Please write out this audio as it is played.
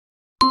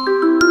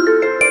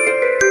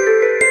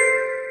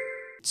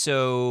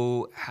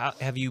So how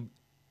have you?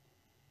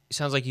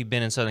 Sounds like you've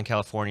been in Southern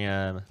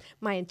California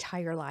My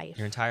entire life.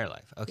 your entire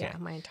life. Okay. Yeah,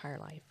 my entire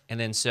life. And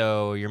then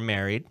so you're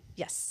married.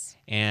 Yes.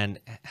 And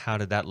how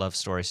did that love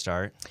story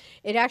start?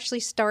 It actually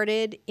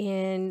started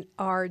in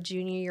our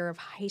junior year of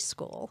high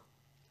school.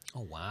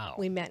 Oh, wow.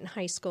 We met in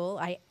high school.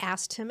 I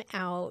asked him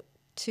out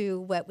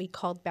to what we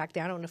called back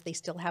then, I don't know if they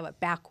still have it,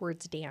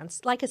 backwards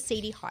dance, like a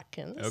Sadie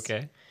Hawkins.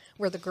 Okay.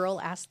 Where the girl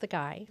asked the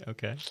guy,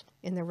 Okay.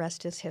 and the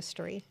rest is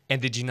history.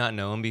 And did you not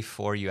know him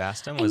before you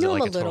asked him? I knew it him like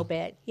a little total-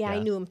 bit. Yeah, I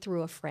Yeah. knew him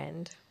through a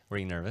friend. Were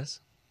you nervous?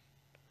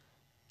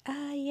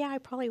 Yeah, I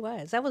probably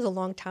was. That was a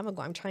long time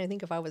ago. I'm trying to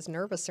think if I was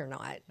nervous or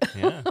not.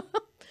 Yeah.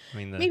 I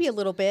mean, Maybe a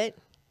little bit.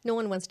 No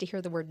one wants to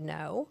hear the word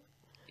no.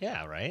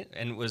 Yeah, right.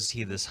 And was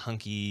he this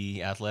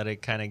hunky,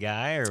 athletic kind of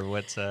guy, or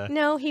what's?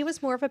 No, he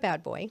was more of a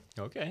bad boy.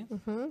 Okay.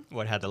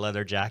 What, had the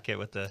leather jacket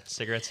with the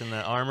cigarettes in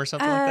the arm or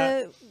something like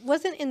that?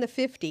 Wasn't in the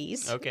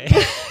 50s, Okay.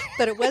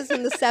 but it was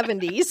in the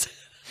 70s.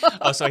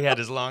 Oh, so he had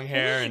his long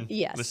hair and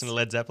Yes. listened to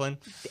Led Zeppelin?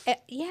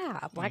 Yeah,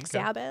 Black Okay.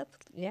 Sabbath.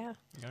 Yeah.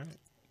 All right.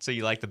 So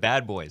you like the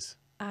bad boys?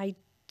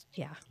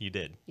 Yeah, You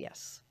did.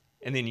 yes.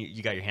 And then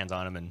you got your hands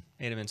on him and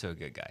made him into a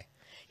good guy.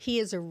 He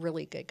is a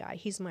really good guy.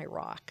 He's my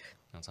rock.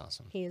 That's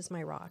awesome. He is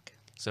my rock.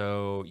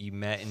 So you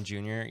met in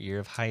junior year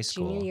of high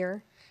school. Junior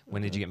year.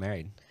 When did you get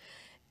married?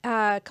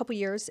 A couple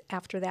years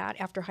after that,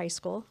 after high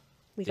school.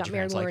 We Did got your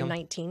married parents when we like were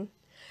him?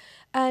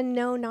 19.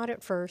 No, not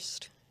at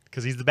first,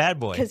 Because he's the bad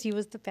boy. because he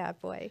was the bad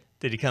boy.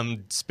 Did he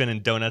come spinning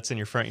donuts in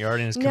your front yard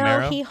in his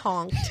Camaro? No, he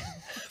honked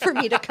for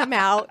me to come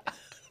out.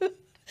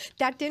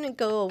 That didn't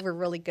go over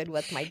really good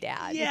with my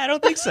dad. Yeah, I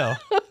don't think so.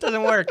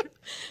 Doesn't work.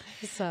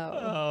 So,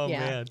 Oh, yeah,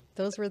 man.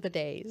 those were the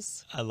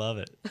days. I love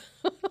it.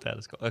 That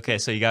is cool. Okay,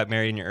 so you got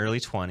married in your early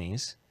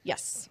 20s,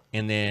 Yes.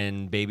 and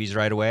then babies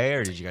right away,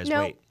 or did you guys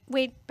No,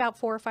 wait? about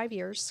 4 or 5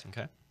 years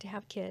Okay. to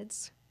have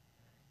kids.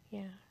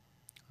 Yeah.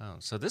 Oh,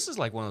 so this is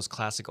like one of those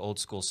classic old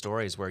school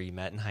stories where you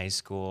met in high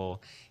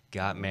school,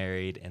 got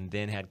married, and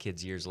then had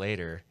kids years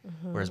later.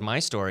 Whereas my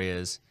story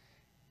is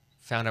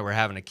found out we're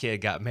having a kid,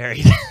 got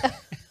married.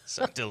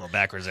 So I did a little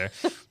backwards there.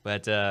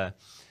 But that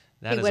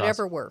Hey, is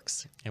whatever awesome.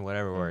 works. And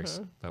whatever works.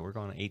 But we're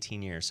going on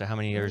 18 years. So how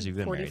many years have you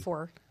been married?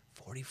 44.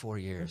 44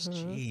 years.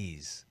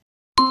 Jeez.